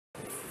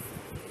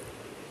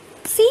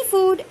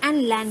food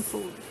and land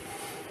food.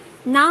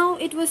 Now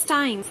it was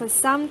time for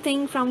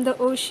something from the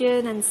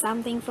ocean and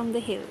something from the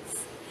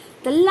hills.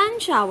 The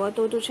lunch hour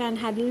Totto-Chan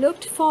had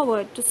looked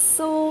forward to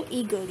so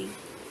eagerly.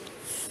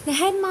 The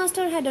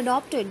headmaster had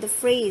adopted the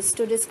phrase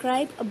to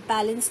describe a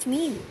balanced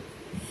meal.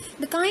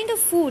 The kind of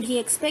food he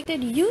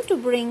expected you to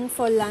bring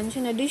for lunch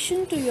in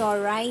addition to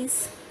your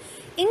rice,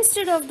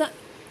 instead of the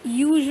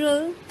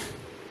usual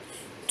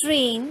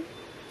train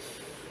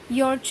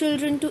your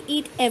children to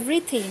eat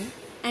everything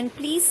and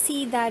please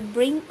see that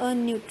bring a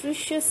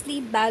nutritiously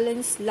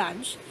balanced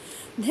lunch.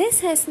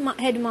 This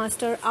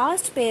headmaster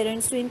asked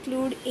parents to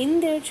include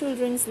in their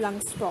children's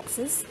lunch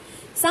boxes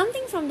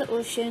something from the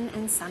ocean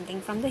and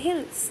something from the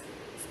hills.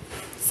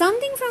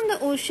 Something from the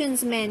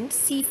oceans meant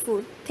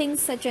seafood,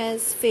 things such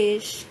as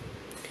fish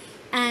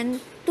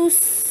and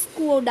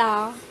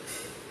tusquoda,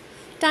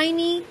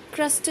 tiny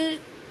crustaceans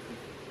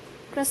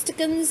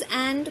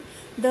and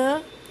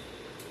the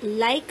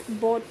like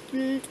boiled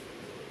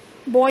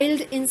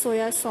in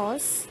soya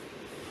sauce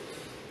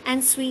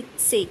and sweet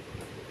steak.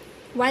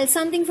 While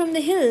something from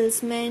the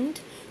hills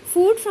meant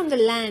food from the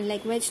land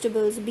like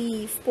vegetables,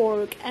 beef,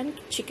 pork and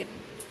chicken.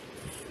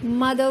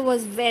 Mother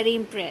was very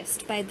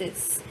impressed by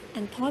this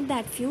and thought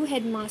that few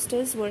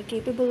headmasters were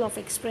capable of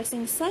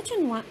expressing such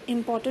an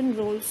important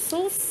role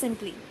so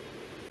simply.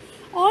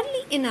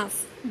 Oddly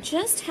enough,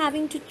 just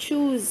having to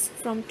choose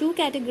from two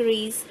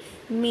categories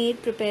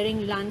made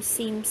preparing lunch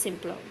seem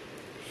simpler.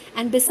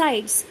 And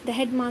besides, the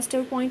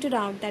headmaster pointed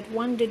out that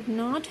one did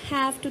not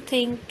have to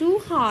think too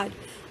hard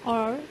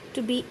or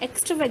to be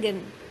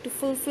extravagant to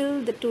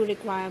fulfill the two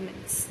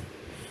requirements.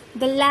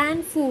 The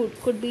land food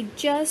could be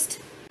just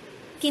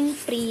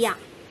kinpriya,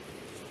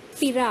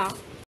 pira,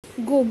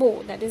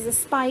 gobo, that is a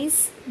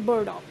spice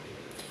burdock,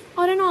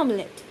 or an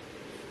omelette,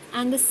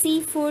 and the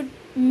seafood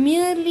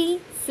merely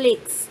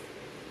flakes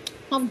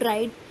of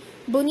dried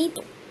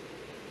bonito.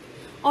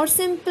 Or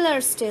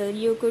simpler still,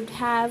 you could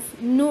have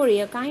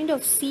nori, a kind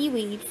of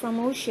seaweed from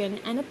ocean,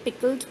 and a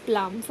pickled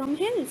plum from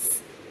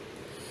hills.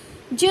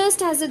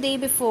 Just as the day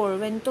before,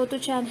 when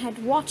Totto-Chan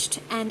had watched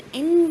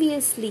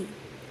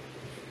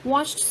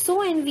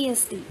so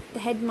enviously, the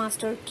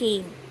headmaster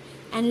came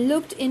and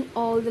looked in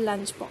all the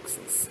lunch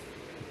boxes.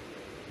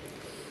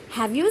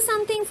 "Have you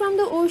something from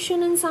the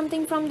ocean and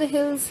something from the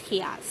hills?" he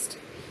asked,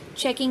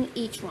 checking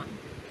each one.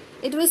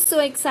 It was so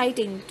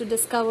exciting to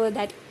discover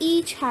that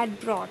each had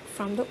brought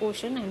from the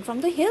ocean and from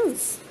the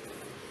hills.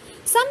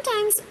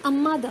 Sometimes a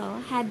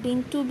mother had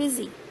been too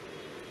busy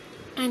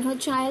and her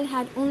child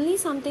had only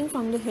something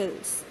from the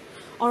hills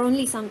or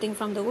only something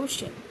from the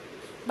ocean.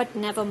 But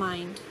never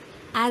mind.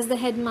 As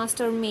the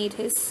headmaster made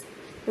his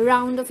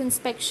round of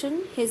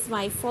inspection, his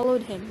wife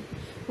followed him,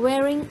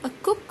 wearing a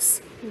cook's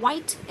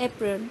white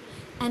apron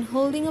and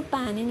holding a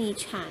pan in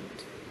each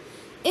hand.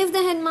 If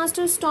the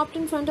headmaster stopped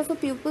in front of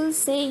a pupil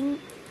saying,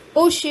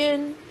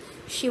 "Ocean,"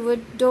 she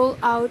would dole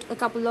out a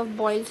couple of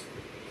boiled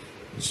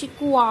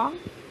chikua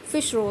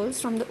fish rolls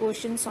from the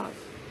ocean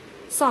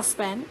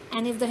saucepan,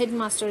 and if the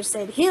headmaster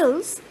said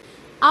hills,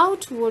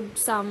 out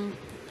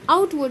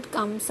would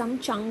come some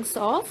chunks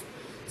of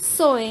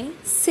soy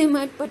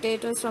simmered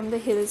potatoes from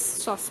the hills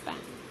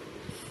saucepan.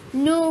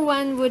 No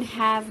one would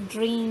have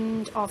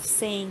dreamed of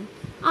saying,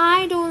 "I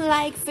don't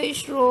like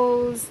fish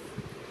rolls"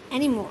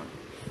 anymore,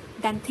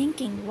 than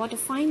thinking what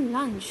a fine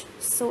lunch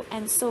so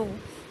and so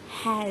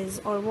has,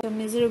 or what a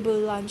miserable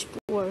lunch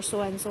poor so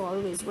and so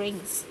always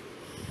brings.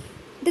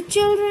 The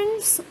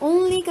children's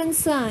only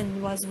concern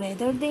was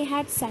whether they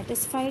had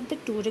satisfied the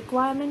two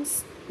requirements,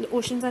 the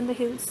oceans and the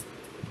hills.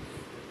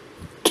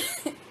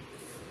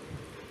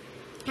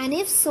 And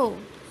if so,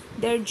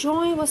 their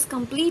joy was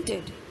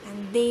completed and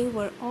they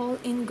were all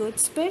in good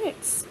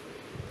spirits.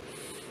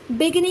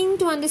 Beginning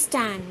to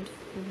understand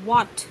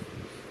what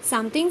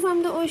something from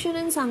the ocean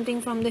and something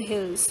from the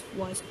hills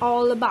was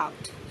all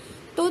about,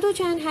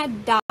 Totto-Chan had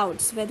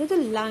doubts whether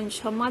the lunch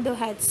her mother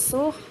had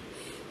so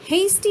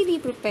hastily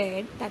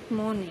prepared that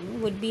morning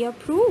would be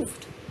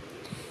approved.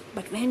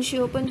 But when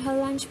she opened her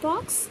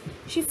lunchbox,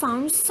 she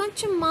found such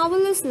a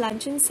marvelous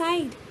lunch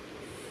inside.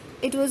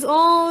 It was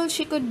all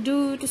she could do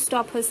to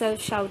stop herself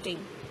shouting,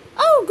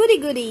 "Oh, goody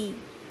goody!"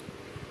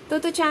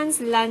 Totto-Chan's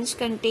lunch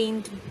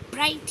contained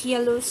bright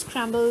yellow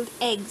scrambled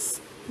eggs,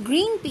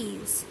 green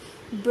peas,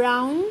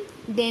 brown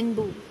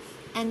denbu,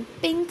 and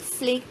pink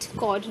flaked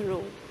cod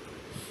roe.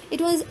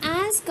 It was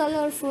as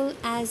colorful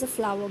as a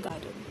flower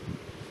garden.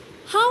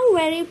 "How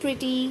very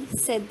pretty,"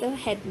 said the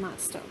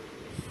headmaster.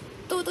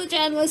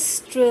 Totto-Chan was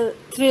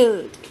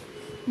thrilled.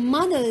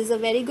 "Mother is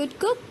a very good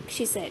cook,"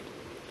 she said.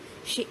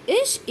 "She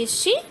is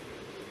she?"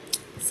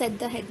 said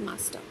the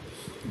headmaster.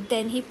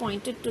 Then he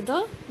pointed to the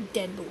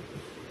denbu.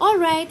 "All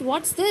right,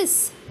 what's this?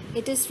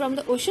 It is from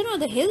the ocean or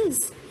the hills?"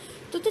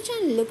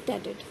 Totto-Chan looked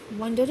at it,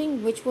 wondering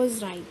which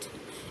was right.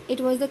 It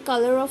was the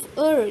color of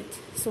earth,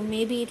 so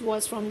maybe it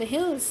was from the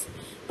hills,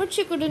 but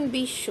she couldn't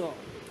be sure.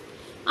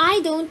 "I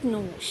don't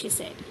know," she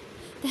said.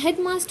 The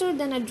headmaster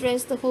then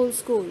addressed the whole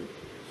school.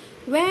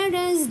 "Where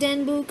does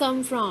denbu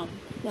come from?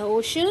 The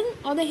ocean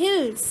or the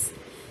hills?"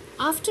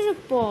 After a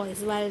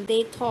pause while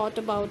they thought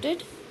about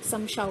it,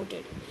 some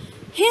shouted,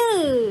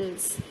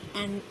 "Hills!"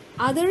 and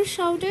others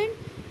shouted,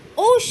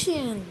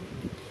 "Ocean!"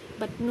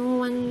 But no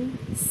one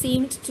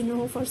seemed to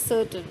know for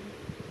certain.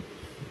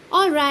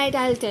 "All right,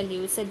 I'll tell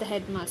you," said the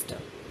headmaster.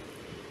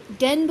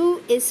 "Denbu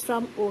is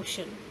from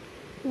ocean."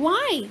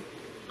 "Why?"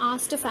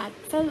 asked a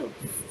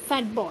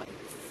fat boy.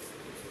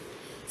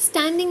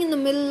 Standing in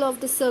the middle of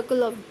the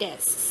circle of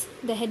desks,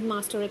 the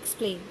headmaster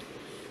explained.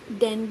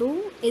 Denbu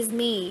is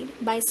made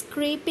by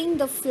scraping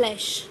the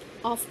flesh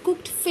of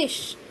cooked fish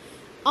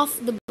off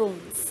the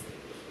bones,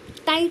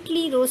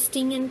 tightly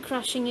roasting and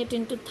crushing it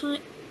into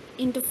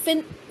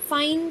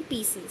fine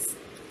pieces,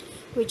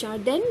 which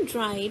are then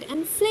dried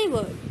and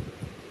flavored.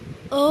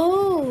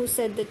 "Oh,"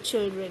 said the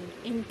children,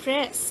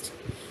 impressed.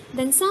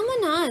 Then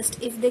someone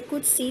asked if they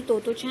could see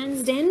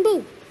Totto-Chan's denbu.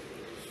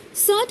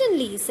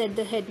 "Certainly," said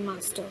the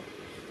headmaster,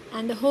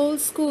 and the whole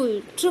school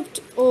trooped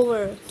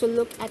over to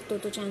look at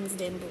Totto-Chan's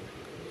denbu.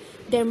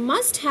 There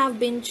must have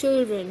been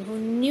children who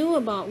knew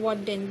about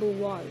what denbu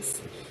was,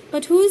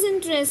 but whose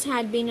interest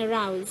had been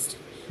aroused,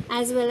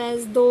 as well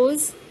as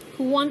those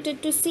who wanted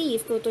to see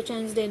if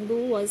Totto-Chan's denbu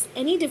was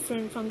any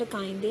different from the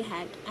kind they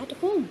had at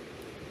home.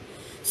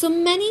 So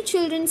many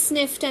children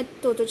sniffed at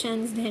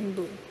Totto-Chan's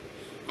denbu,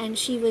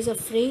 and she was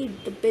afraid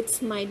the bits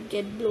might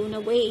get blown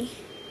away.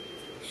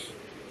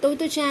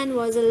 Totto-Chan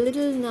was a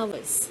little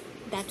nervous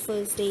that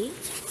first day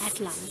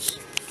at lunch.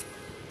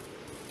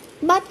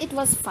 But it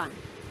was fun.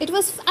 It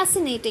was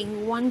fascinating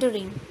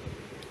wondering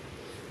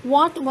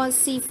what was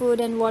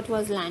seafood and what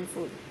was land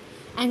food.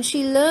 And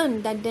she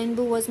learned that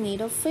denbu was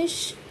made of fish,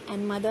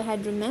 and mother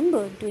had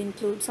remembered to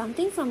include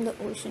something from the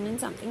ocean and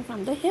something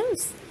from the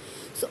hills.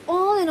 So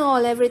all in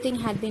all, everything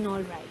had been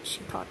all right, she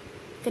thought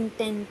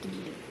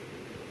contentedly.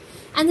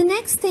 And the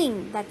next thing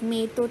that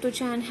made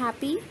Totto-Chan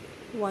happy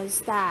was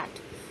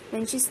that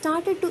when she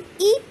started to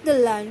eat the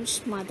lunch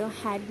mother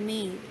had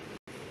made,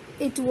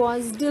 it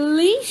was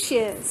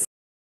delicious.